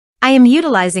I am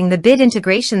utilizing the Bid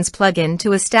Integrations plugin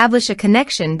to establish a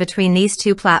connection between these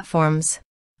two platforms.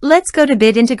 Let's go to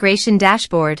Bid Integration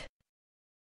Dashboard.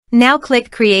 Now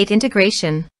click Create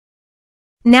Integration.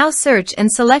 Now search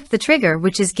and select the trigger,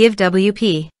 which is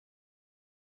GiveWP.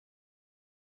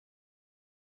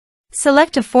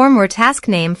 Select a form or task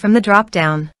name from the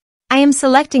drop-down. I am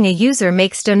selecting a user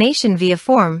makes donation via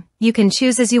form. You can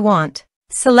choose as you want.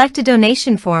 Select a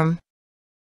donation form.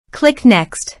 Click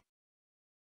Next.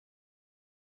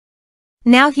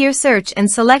 Now here search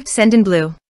and select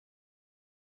Sendinblue.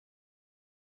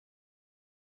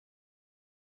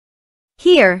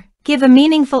 Here, give a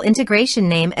meaningful integration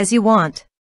name as you want.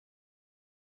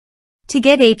 To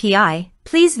get API,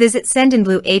 please visit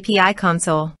Sendinblue API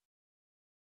console.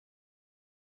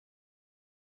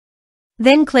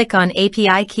 Then click on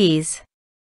API keys.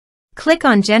 Click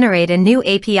on Generate a new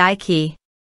API key.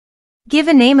 Give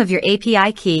a name of your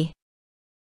API key.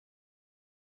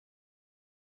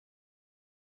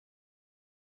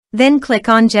 Then click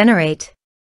on Generate.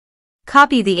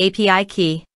 Copy the API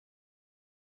key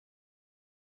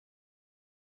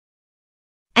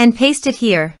and paste it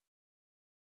here.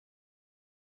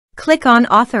 Click on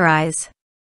Authorize.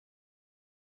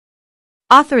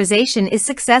 Authorization is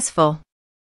successful.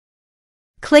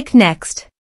 Click Next.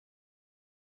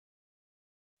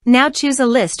 Now choose a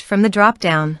list from the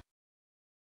drop-down.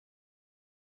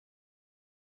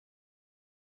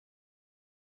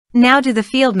 Now do the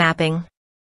field mapping.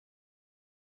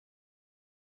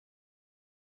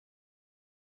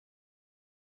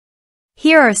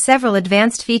 Here are several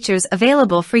advanced features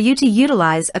available for you to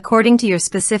utilize according to your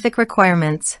specific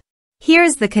requirements. Here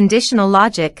is the conditional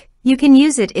logic. You can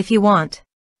use it if you want.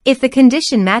 If the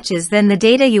condition matches, then the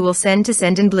data you will send to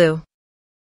Sendinblue.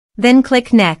 Then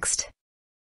click Next.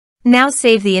 Now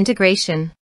save the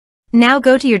integration. Now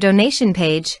go to your donation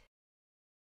page.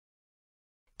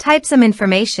 Type some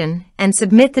information and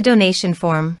submit the donation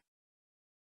form.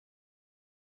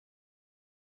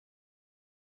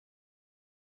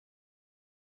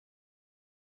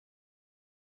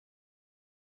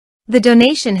 The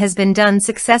donation has been done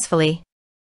successfully.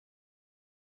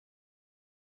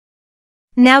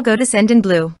 Now go to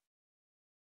Sendinblue.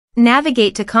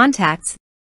 Navigate to Contacts.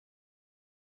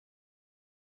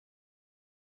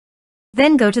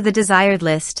 Then go to the desired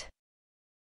list.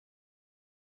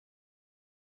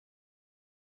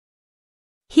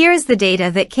 Here is the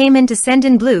data that came into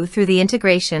Sendinblue through the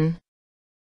integration.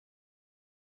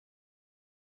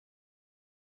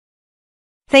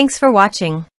 Thanks for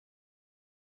watching.